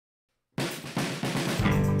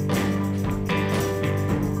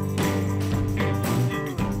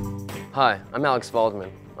Hi, I'm Alex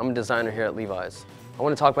Waldman. I'm a designer here at Levi's. I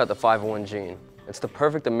want to talk about the 501 jean. It's the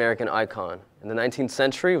perfect American icon. In the 19th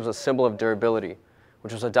century, it was a symbol of durability,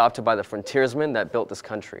 which was adopted by the frontiersmen that built this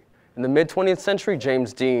country. In the mid-20th century,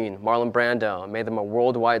 James Dean, Marlon Brando made them a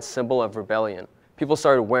worldwide symbol of rebellion. People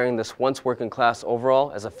started wearing this once working-class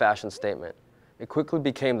overall as a fashion statement. It quickly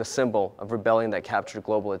became the symbol of rebellion that captured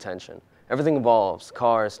global attention. Everything evolves: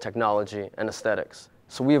 cars, technology, and aesthetics.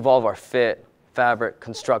 So we evolve our fit, fabric,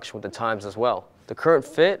 construction with the times as well. The current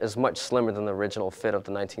fit is much slimmer than the original fit of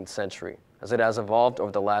the 19th century, as it has evolved over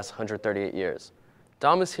the last 138 years.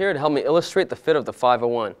 Dom is here to help me illustrate the fit of the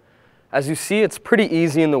 501. As you see, it's pretty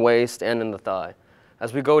easy in the waist and in the thigh.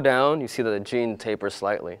 As we go down, you see that the jean tapers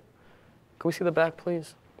slightly. Can we see the back,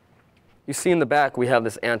 please? You see in the back, we have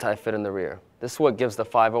this anti-fit in the rear. This is what gives the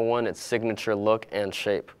 501 its signature look and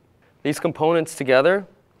shape. These components together,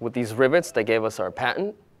 with these rivets that gave us our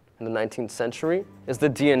patent in the 19th century, is the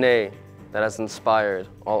DNA that has inspired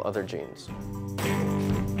all other jeans.